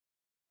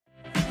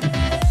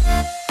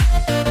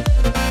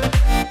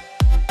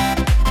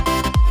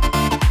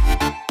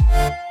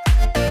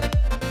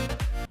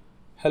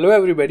Hello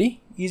everybody,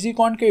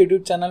 EzQuant के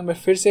YouTube channel में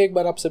फिर से एक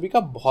बार आप सभी का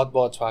बहुत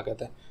बहुत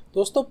स्वागत है।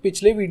 दोस्तों,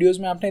 पिछले वीडियोस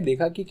में आपने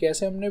देखा कि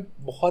कैसे हमने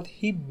बहुत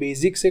ही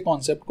बेसिक से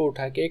कॉन्सेप्ट को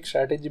उठा के एक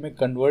स्ट्रैटेजी में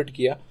कन्वर्ट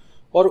किया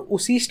और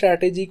उसी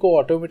स्ट्रैटेजी को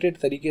ऑटोमेटेड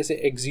तरीके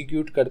से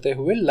एग्जीक्यूट करते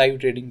हुए लाइव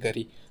ट्रेडिंग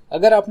करी।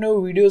 अगर आपने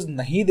वो वीडियोस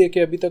नहीं देखे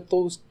अभी तक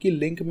तो उसकी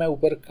लिंक मैं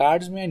ऊपर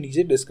कार्ड्स में या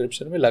नीचे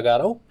डिस्क्रिप्शन में लगा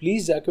रहा हूँ,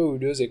 प्लीज़ जाके वो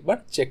वीडियोज़ एक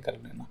बार चेक कर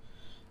लेना।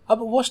 अब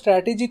वो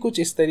स्ट्रैटेजी कुछ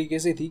इस तरीके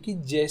से थी कि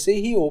जैसे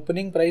ही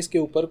ओपनिंग प्राइस के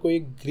ऊपर कोई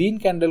एक ग्रीन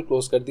कैंडल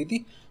क्लोज करती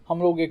थी,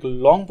 हम लोग एक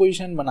लॉन्ग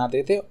पोजीशन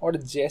बनाते थे, और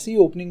जैसे ही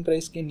ओपनिंग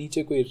प्राइस के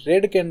नीचे कोई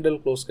रेड कैंडल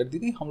क्लोज करती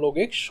थी, हम लोग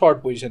एक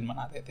शॉर्ट पोजीशन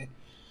बनाते थे।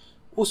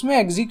 उसमें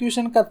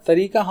एग्जीक्यूशन का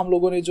तरीका हम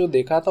लोगों ने जो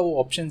देखा था वो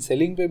ऑप्शन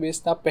सेलिंग पे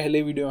बेस्ड था।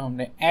 पहले वीडियो में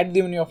हमने at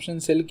the money option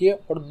sell किए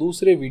और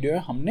दूसरे वीडियो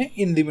में हमने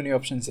in the money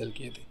option sell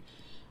किए थे।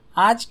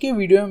 आज के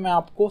वीडियो में मैं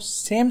आपको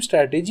same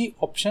strategy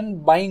option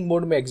buying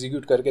mode में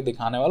एग्जीक्यूट करके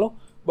दिखाने वाला हूँ,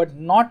 but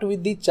not with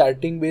the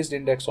charting based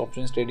index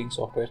option trading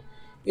software.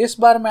 इस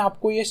बार मैं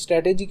आपको ये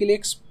स्ट्रैटेजी के लिए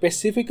एक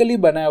स्पेसिफिकली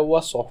बनाया हुआ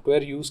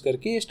सॉफ्टवेयर यूज़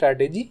करके ये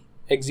स्ट्रैटेजी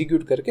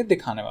एग्जीक्यूट करके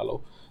दिखाने वाला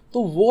हूँ।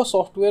 तो वो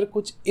सॉफ्टवेयर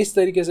कुछ इस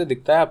तरीके से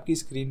दिखता है, आपकी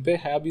स्क्रीन पे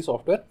है अभी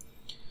सॉफ्टवेयर।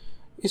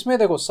 इसमें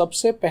देखो,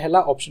 सबसे पहला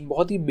ऑप्शन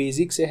बहुत ही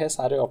बेसिक से है,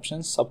 सारे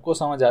ऑप्शन सबको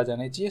समझ आ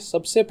जाने चाहिए।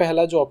 सबसे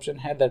पहला जो ऑप्शन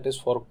है दैट इज़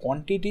फॉर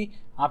क्वांटिटी।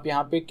 आप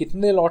यहाँ पे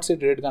कितने लॉट से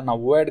ट्रेड करना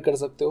वो ऐड कर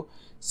सकते हो।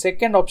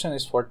 Second option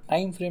is for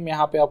time frame.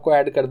 यहाँ पे आपको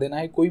ऐड कर देना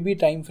है कोई भी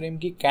टाइम फ्रेम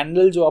की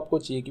कैंडल जो आपको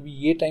चाहिए कि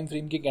ये टाइम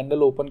फ्रेम की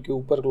कैंडल ओपन के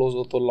ऊपर क्लोज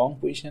हो तो लॉन्ग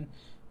पोजीशन,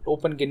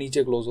 ओपन के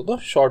नीचे क्लोज हो तो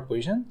शॉर्ट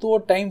पोजीशन। तो वो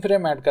टाइम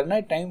फ्रेम ऐड करना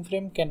है। Time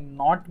frame can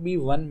not be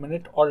 1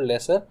 minute और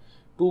laser,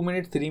 2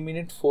 minute, 3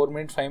 minute, 4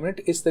 minute, 5 minute,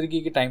 इस तरीके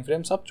के टाइम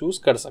फ्रेम्स आप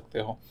चूज़ कर सकते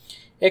हो।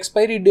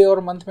 एक्सपायरी डे और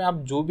मंथ में आप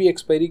जो भी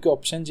एक्सपायरी के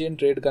ऑप्शन चेन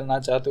ट्रेड करना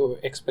चाहते हो,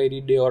 एक्सपायरी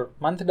डे और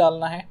मंथ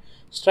डालना है।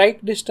 Strike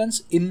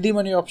distance in the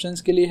money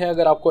options के लिए है।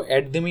 अगर आपको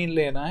एट द मनी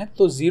लेना है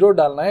तो 0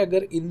 डालना है।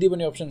 अगर इन दी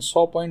मनी ऑप्शन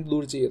 100 पॉइंट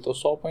दूर चाहिए तो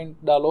 100 पॉइंट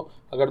डालो,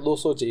 अगर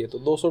 200 चाहिए तो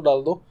 200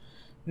 डाल दो।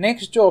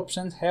 नेक्स्ट जो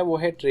ऑप्शन है वो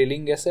है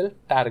ट्रेलिंग एसएल,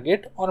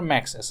 टारगेट और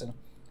max SL.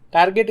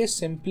 Target is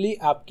simply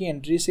आपकी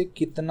एंट्री से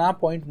कितना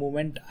पॉइंट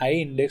मूवमेंट आए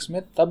इंडेक्स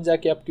में, तब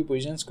जाके आपकी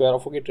पोजीशन स्क्वायर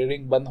ऑफ होकर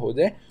ट्रेडिंग बंद हो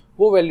जाए,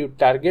 वो वैल्यू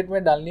टारगेट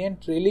में डालनी है।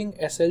 ट्रेलिंग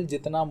एसएल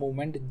जितना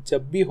मूवमेंट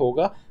जब भी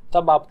होगा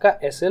तब आपका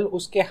एसएल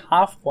उसके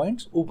हाफ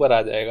पॉइंट्स ऊपर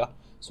आ जाएगा।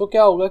 सो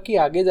क्या होगा कि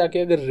आगे जाके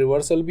अगर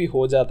रिवर्सल भी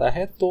हो जाता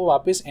है तो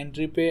वापस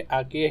एंट्री पे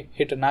आके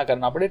हिट ना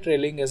करना पड़े,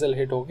 ट्रेलिंग एसएल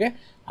हिट होके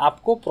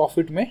आपको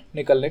प्रॉफिट में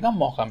निकलने का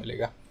मौका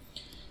मिलेगा।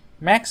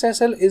 Max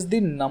SL is the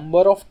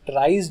number of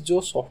tries जो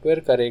सॉफ्टवेयर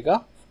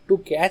करेगा to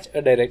catch a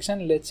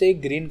direction. Let's say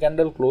green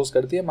candle close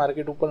करती है,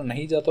 मार्केट ऊपर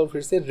नहीं जाता और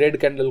फिर से रेड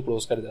कैंडल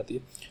क्लोज कर जाती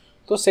है,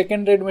 तो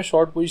सेकेंड रेड में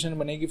शॉर्ट पोजीशन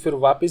बनेगी, फिर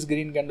वापस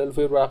ग्रीन कैंडल,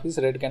 फिर वापस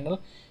रेड कैंडल।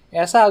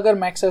 ऐसा अगर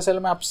मैक्स एसएल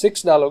में आप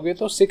 6 डालोगे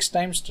तो 6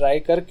 टाइम्स ट्राई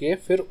करके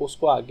फिर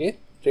उसको आगे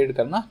ट्रेड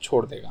करना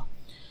छोड़ देगा।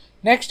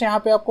 नेक्स्ट यहाँ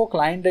पे आपको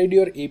क्लाइंट आईडी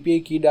और एपीआई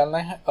की डालना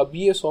है। अब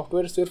ये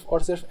सॉफ्टवेयर सिर्फ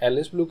और सिर्फ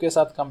एलिस ब्लू के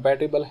साथ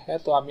कंपैटिबल है,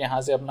 तो आप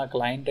यहाँ से अपना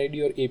क्लाइंट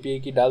आईडी और एपीआई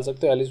की डाल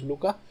सकते हो एलिस ब्लू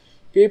का।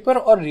 पेपर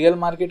और रियल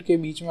मार्केट के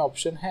बीच में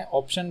ऑप्शन है,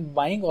 ऑप्शन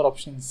बाइंग और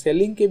ऑप्शन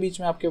सेलिंग के बीच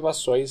में आपके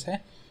पास चॉइस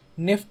है।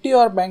 निफ्टी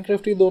और बैंक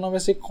निफ्टी दोनों में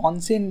से कौन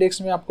से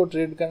इंडेक्स में आपको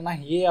ट्रेड करना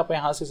है ये आप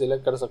यहाँ से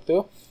सिलेक्ट कर सकते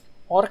हो,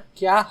 और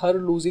क्या हर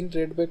लूजिंग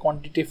ट्रेड पे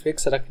क्वांटिटी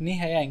फिक्स रखनी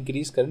है या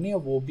इंक्रीज करनी है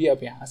वो भी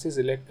आप यहाँ से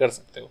सिलेक्ट कर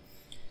सकते हो।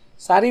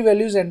 सारी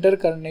वैल्यूज एंटर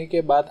करने के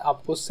बाद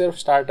आपको सिर्फ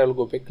स्टार्ट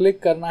एल्गो पे क्लिक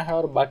करना है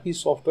और बाकी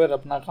सॉफ्टवेयर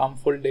अपना काम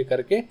फुल डे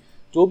करके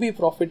जो भी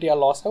प्रॉफिट या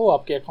लॉस है वो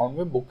आपके अकाउंट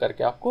में बुक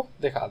करके आपको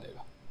दिखा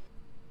देगा।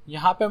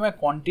 यहाँ पे मैं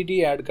क्वांटिटी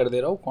ऐड कर दे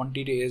रहा हूँ।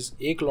 क्वांटिटी इज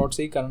एक लॉट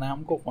से ही करना है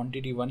हमको,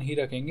 क्वांटिटी 1 ही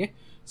रखेंगे।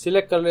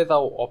 सिलेक्ट कर लेता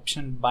हूँ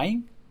ऑप्शन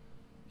बाइंग।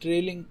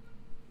 ट्रेलिंग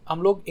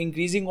हम लोग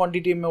इंक्रीजिंग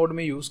क्वांटिटी मोड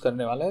में यूज़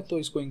करने वाला है तो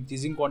इसको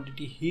इंक्रीजिंग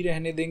क्वांटिटी ही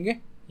रहने देंगे।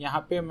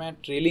 यहाँ पे मैं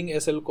ट्रेलिंग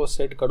एसएल को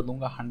सेट कर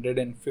दूंगा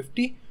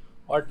 150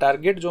 और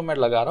टारगेट जो मैं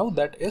लगा रहा हूँ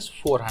दैट इज़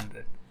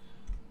 400,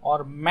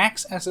 और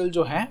मैक्स एसएल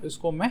जो है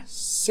इसको मैं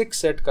 6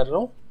 सेट कर रहा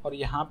हूँ और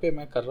यहाँ पे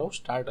मैं कर रहा हूँ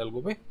स्टार्ट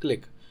एल्गो पे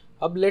क्लिक।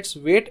 अब लेट्स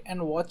वेट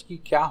एंड वॉच कि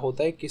क्या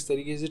होता है, किस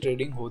तरीके से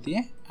ट्रेडिंग होती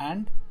है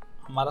एंड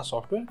हमारा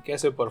सॉफ्टवेयर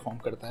कैसे परफॉर्म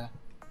करता है।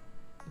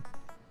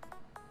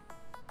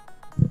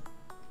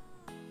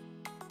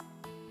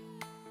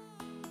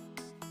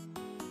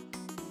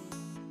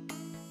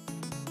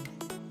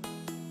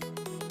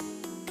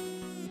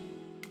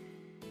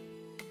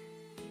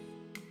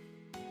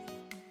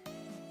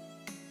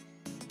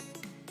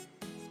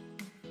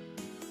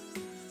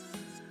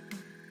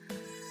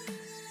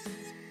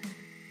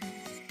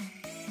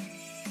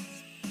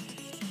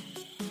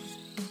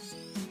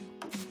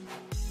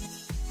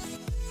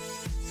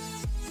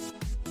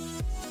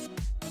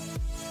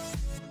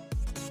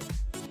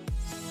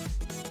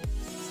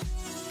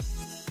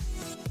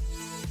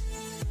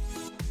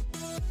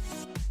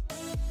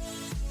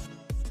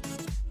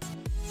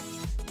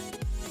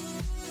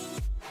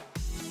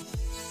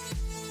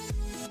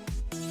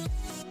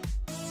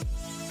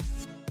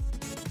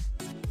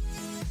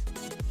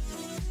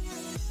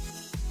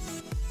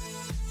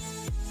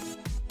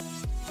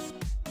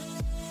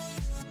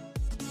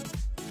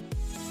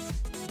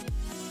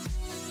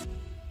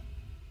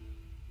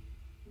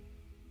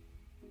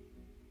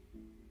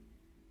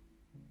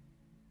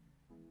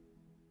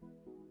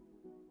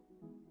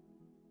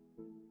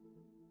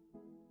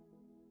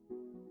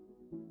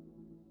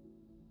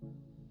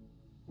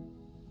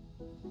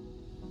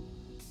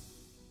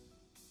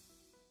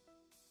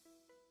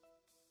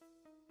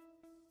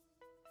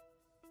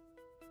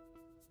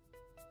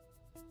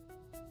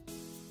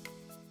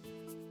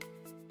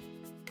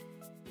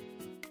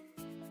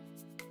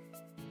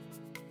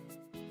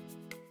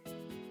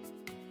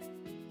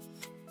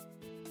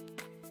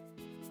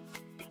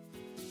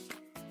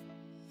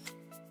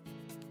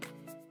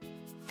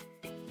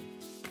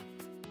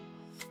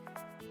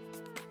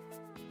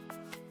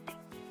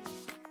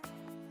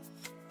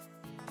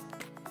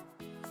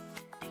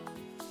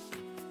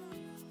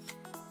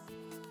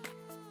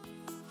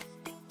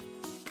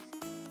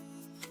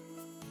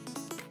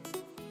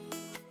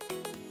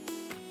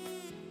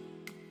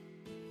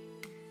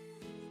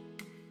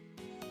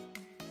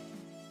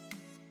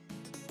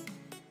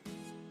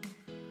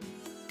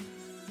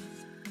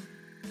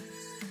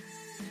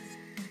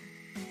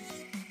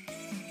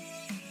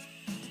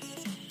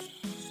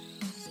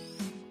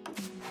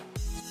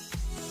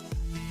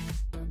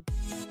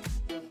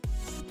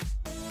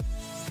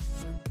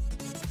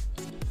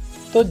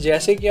 तो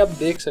जैसे कि आप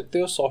देख सकते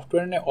हो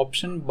सॉफ्टवेयर ने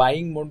ऑप्शन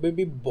बाइंग मोड में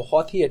भी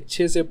बहुत ही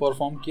अच्छे से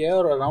परफॉर्म किया है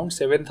और अराउंड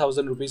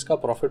 7,000 रुपीज़ का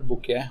प्रॉफिट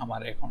बुक किया है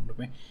हमारे अकाउंट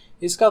में।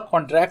 इसका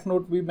कॉन्ट्रैक्ट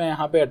नोट भी मैं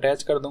यहाँ पे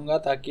अटैच कर दूंगा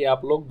ताकि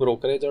आप लोग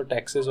ब्रोकरेज और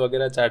टैक्सेस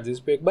वगैरह चार्जेस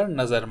पे एक बार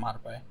नज़र मार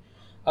पाए।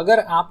 अगर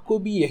आपको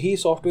भी यही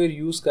सॉफ्टवेयर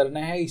यूज़ करना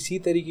है, इसी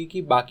तरीके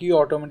की बाकी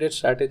ऑटोमेटेड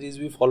स्ट्रैटेजीज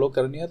भी फॉलो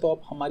करनी है, तो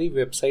आप हमारी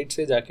वेबसाइट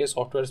से जाके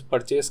सॉफ्टवेयर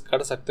परचेज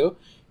कर सकते हो।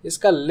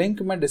 इसका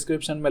लिंक मैं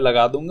डिस्क्रिप्शन में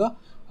लगा दूंगा।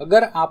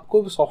 अगर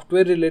आपको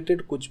सॉफ्टवेयर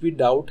रिलेटेड कुछ भी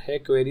डाउट है,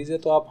 क्वेरीज है,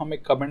 तो आप हमें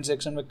कमेंट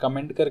सेक्शन में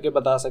कमेंट करके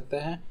बता सकते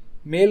हैं,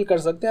 मेल कर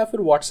सकते हैं या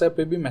फिर व्हाट्सएप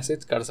पे भी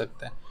मैसेज कर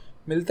सकते हैं।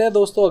 मिलते हैं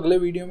दोस्तों अगले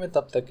वीडियो में,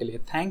 तब तक के लिए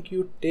थैंक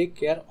यू, टेक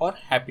केयर और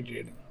हैप्पी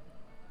ट्रेडिंग।